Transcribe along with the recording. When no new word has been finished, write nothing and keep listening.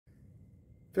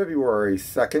February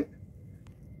 2nd,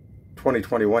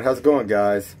 2021. How's it going,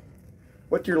 guys?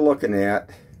 What you're looking at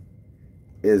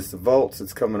is the volts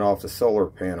that's coming off the solar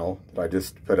panel that I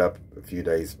just put up a few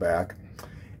days back.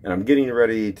 And I'm getting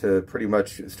ready to pretty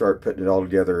much start putting it all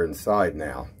together inside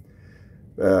now.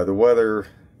 The weather,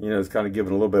 is kind of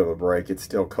giving a little bit of a break. It's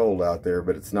still cold out there,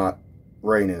 but it's not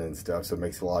raining and stuff, so it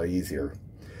makes it a lot easier.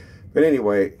 But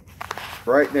anyway,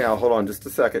 right now, hold on just a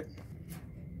second.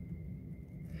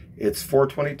 It's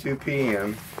 4:22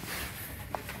 p.m.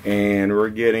 and we're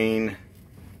getting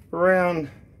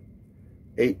around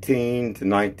 18 to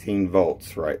 19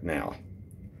 volts right now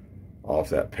off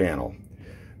that panel.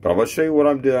 But I'm going to show you what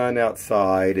I'm doing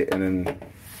outside, and then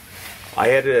I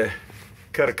had to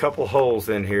cut a couple holes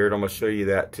in here, and I'm going to show you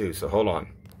that too, so hold on.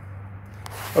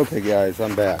 Okay guys,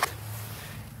 I'm back.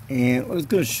 And what I was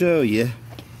going to show you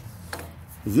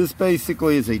is this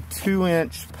basically is a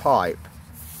 2-inch pipe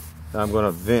that I'm going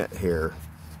to vent here.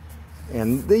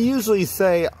 And they usually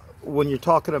say when you're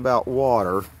talking about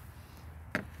water,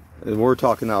 and we're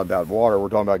talking not about water, we're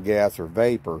talking about gas or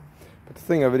vapor. But the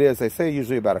thing of it is, they say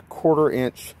usually about a 1/4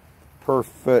 inch per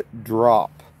foot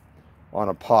drop on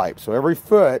a pipe. So every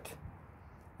foot,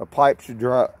 a pipe should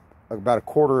drop about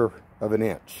 1/4 of an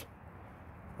inch.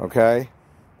 Okay?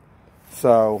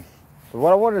 So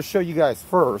what I wanted to show you guys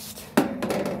first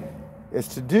is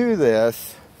to do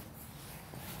this,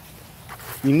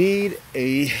 you need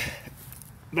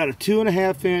about a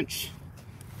 2.5 inch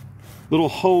little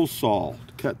hole saw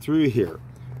to cut through here.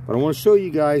 But I want to show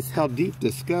you guys how deep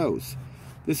this goes.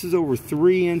 This is over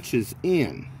 3 inches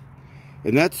in.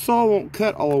 And that saw won't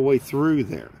cut all the way through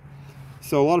there.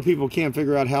 So a lot of people can't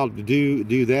figure out how to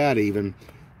do that even.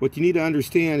 What you need to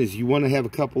understand is you want to have a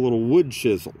couple little wood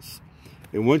chisels.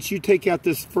 And once you take out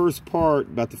this first part,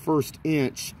 about the first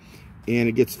inch, and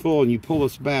it gets full and you pull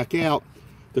this back out,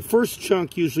 the first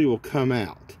chunk usually will come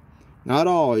out. Not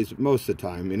always, but most of the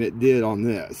time, and it did on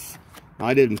this.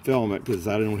 I didn't film it because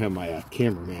I don't have my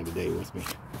cameraman today with me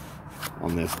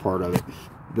on this part of it.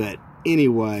 But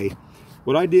anyway,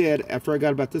 what I did after I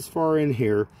got about this far in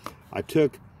here, I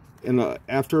took, and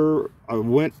after I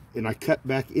went and I cut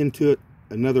back into it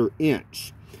another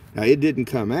inch. Now it didn't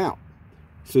come out.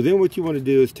 So then what you want to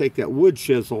do is take that wood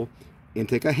chisel and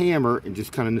take a hammer and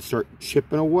just kind of start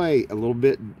chipping away a little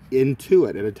bit into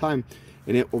it at a time,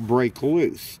 and it will break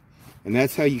loose. And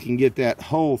that's how you can get that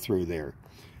hole through there.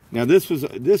 Now this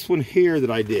one here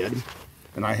that I did,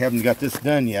 and I haven't got this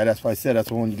done yet. That's why I said that's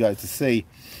what I want you guys to see.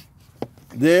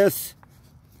 This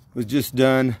was just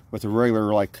done with a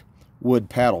regular like wood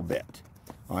paddle bit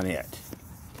on it.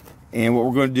 And what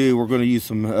we're going to do, we're going to use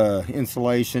some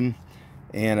insulation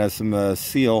and some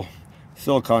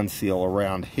silicone seal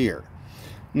around here.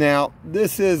 Now,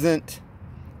 this isn't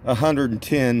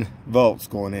 110 volts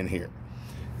going in here.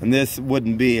 And this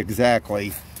wouldn't be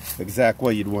exactly the exact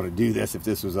way you'd want to do this if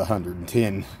this was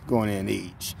 110 going in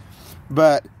each.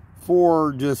 But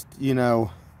for just,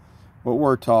 what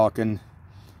we're talking,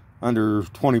 under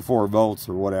 24 volts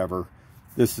or whatever,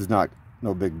 this is no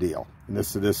big deal. And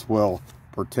this will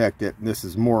protect it. And this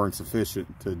is more than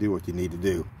sufficient to do what you need to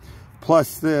do.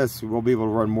 Plus this, we'll be able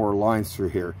to run more lines through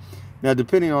here. Now,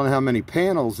 depending on how many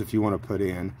panels, if you want to put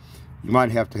in, you might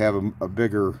have to have a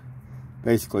bigger,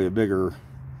 basically a bigger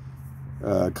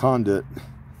conduit,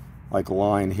 like a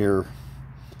line here,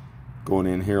 going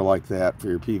in here like that for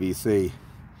your PVC.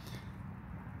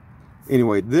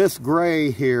 Anyway, this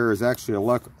gray here is actually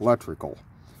electrical,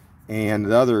 and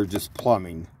the other is just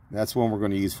plumbing. That's one we're going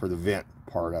to use for the vent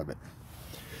part of it.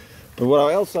 But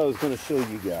what else I was going to show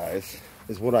you guys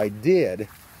is what I did.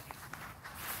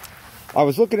 I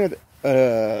was looking at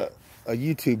a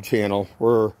YouTube channel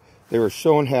where they were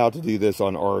showing how to do this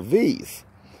on RVs,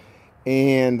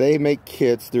 and they make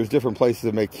kits. There's different places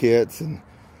that make kits, and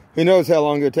who knows how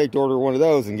long it'll take to order one of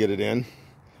those and get it in.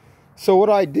 So what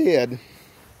I did,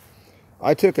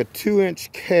 I took a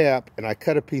 2-inch cap and I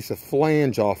cut a piece of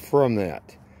flange off from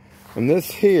that. And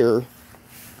this here,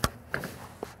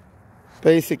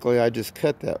 basically I just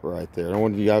cut that right there. I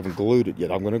haven't glued it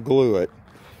yet. I'm going to glue it.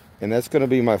 And that's going to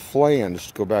be my flange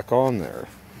to go back on there.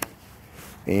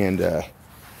 And that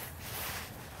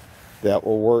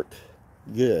will work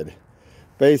good.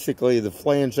 Basically, the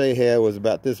flange they had was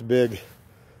about this big,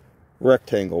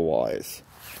 rectangle-wise.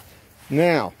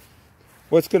 Now,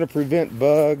 what's going to prevent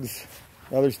bugs,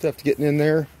 other stuff getting in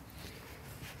there?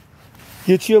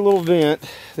 Get you a little vent.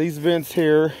 These vents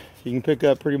here, you can pick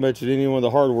up pretty much at any one of the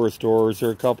hardware stores.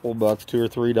 They're a couple of bucks,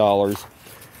 $2 or $3.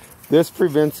 This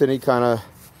prevents any kind of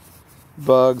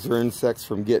bugs or insects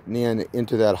from getting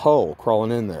into that hole,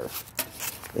 crawling in there.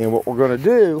 And what we're going to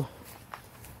do,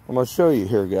 I'm going to show you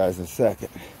here, guys, in a second.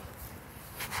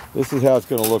 This is how it's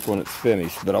going to look when it's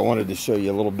finished, but I wanted to show you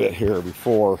a little bit here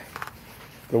before.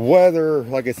 The weather,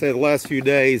 like I said, the last few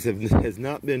days has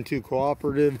not been too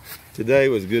cooperative. Today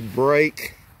was a good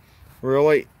break,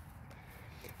 really.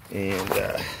 And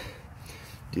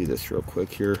do this real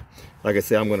quick here. Like I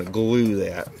said, I'm going to glue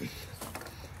that.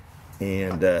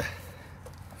 And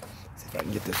see if I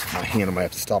can get this in my hand. I'm going to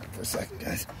have to stop it for a second,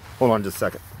 guys. Hold on just a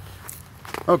second.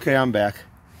 Okay, I'm back.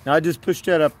 Now I just pushed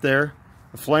that up there.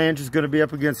 The flange is going to be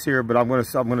up against here, but I'm going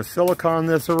to silicone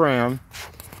this around.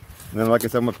 And then, like I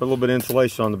said, I'm going to put a little bit of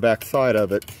insulation on the back side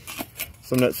of it.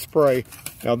 Some of that spray.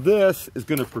 Now this is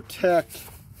going to protect,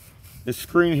 this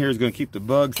screen here is going to keep the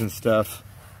bugs and stuff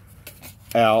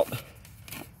out.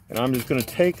 And I'm just going to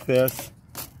take this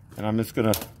and I'm just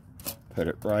going to put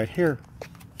it right here.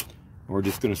 We're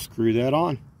just going to screw that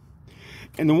on.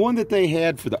 And the one that they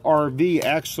had for the RV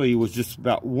actually was just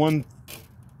about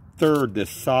 1/3 this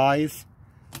size.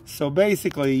 So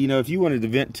basically, you know, if you wanted to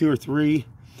vent 2 or 3,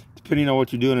 depending on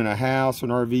what you're doing in a house or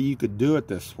an RV, you could do it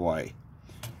this way.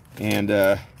 And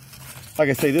like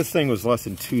I say, this thing was less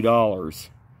than $2.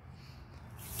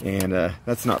 And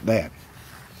that's not bad.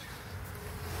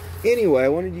 Anyway, I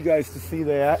wanted you guys to see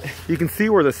that. You can see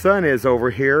where the sun is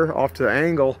over here off to the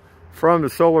angle from the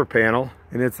solar panel.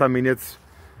 And it's, I mean, it's,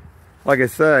 like I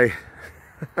say,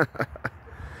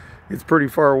 it's pretty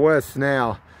far west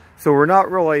now. So we're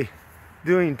not really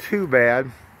doing too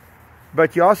bad.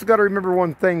 But you also got to remember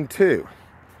one thing too.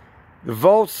 The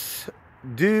volts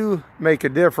do make a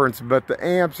difference, but the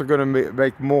amps are going to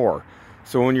make more.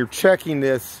 So when you're checking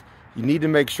this, you need to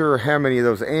make sure how many of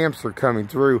those amps are coming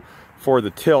through for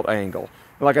the tilt angle.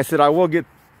 And like I said, I will get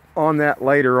on that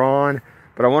later on,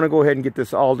 but I want to go ahead and get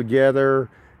this all together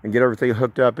and get everything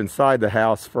hooked up inside the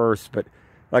house first. But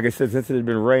like I said, since it had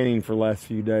been raining for the last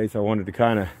few days, I wanted to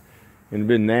kind of, and it's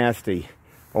been nasty,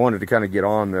 I wanted to kind of get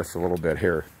on this a little bit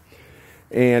here.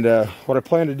 And what I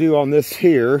plan to do on this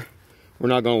here, we're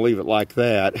not going to leave it like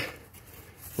that.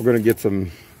 We're going to get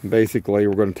some, basically,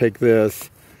 we're going to take this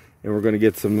and we're going to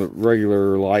get some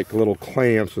regular, like, little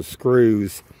clamps with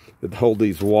screws that hold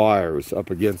these wires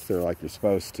up against there like you're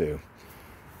supposed to.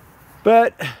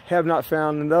 But have not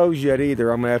found those yet either.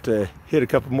 I'm going to have to hit a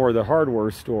couple more of the hardware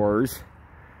stores.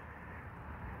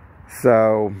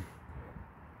 So,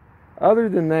 other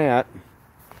than that,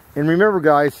 and remember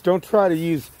guys, don't try to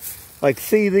use, like,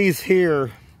 see these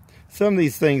here, some of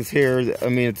these things here, I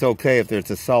mean, it's okay if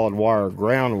it's a solid wire or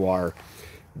ground wire.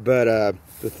 But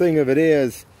the thing of it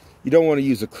is, you don't want to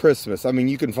use a Christmas. I mean,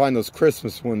 you can find those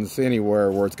Christmas ones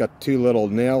anywhere where it's got 2 little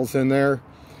nails in there.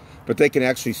 But they can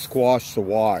actually squash the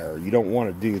wire. You don't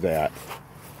want to do that.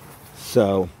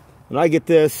 So, when I get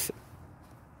this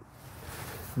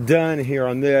done here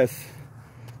on this,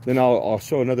 then I'll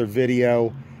show another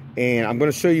video. And I'm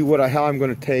going to show you how I'm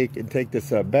going to take this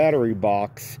battery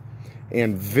box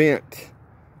and vent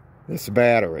this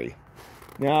battery.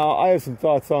 Now, I have some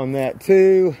thoughts on that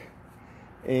too.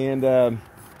 And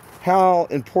how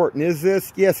important is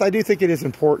this? Yes, I do think it is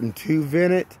important to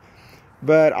vent it.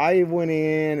 But I went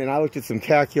in and I looked at some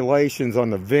calculations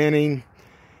on the venting.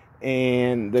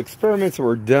 And the experiments that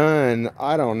were done,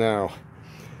 I don't know.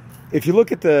 If you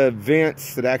look at the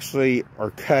vents that actually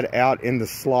are cut out in the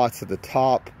slots at the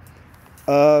top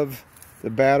of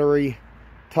the battery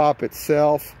top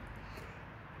itself,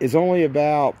 is only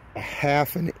about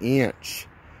 1/2 inch.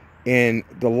 And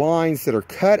the lines that are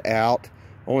cut out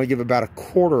only give about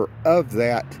 1/4 of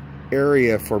that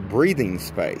area for breathing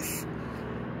space.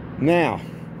 Now,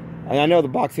 and I know the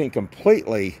box ain't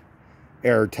completely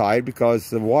airtight because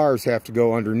the wires have to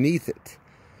go underneath it.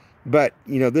 But,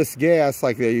 you know, this gas,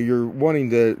 like you're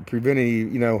wanting to prevent any,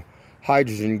 you know,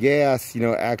 hydrogen gas, you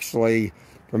know, actually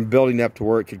from building up to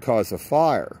where it could cause a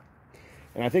fire.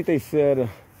 And I think they said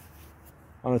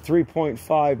on a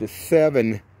 3.5 to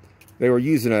 7, they were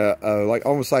using like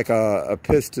almost like a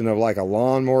piston of like a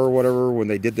lawnmower or whatever. When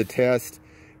they did the test,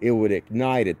 it would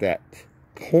ignite at that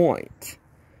point.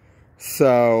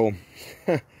 So,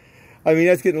 I mean,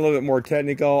 that's getting a little bit more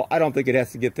technical. I don't think it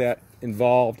has to get that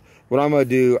involved. What I'm going to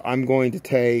do, I'm going to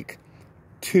take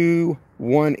 2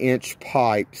 1-inch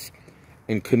pipes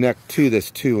and connect to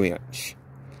this 2-inch.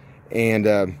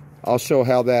 And I'll show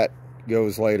how that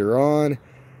goes later on.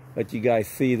 Let you guys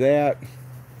see that.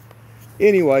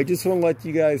 Anyway, just want to let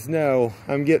you guys know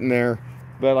I'm getting there.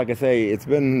 But like I say,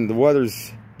 the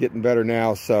weather's getting better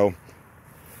now, so.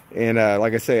 And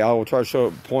like I say, I will try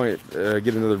to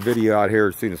get another video out here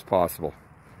as soon as possible.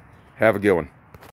 Have a good one.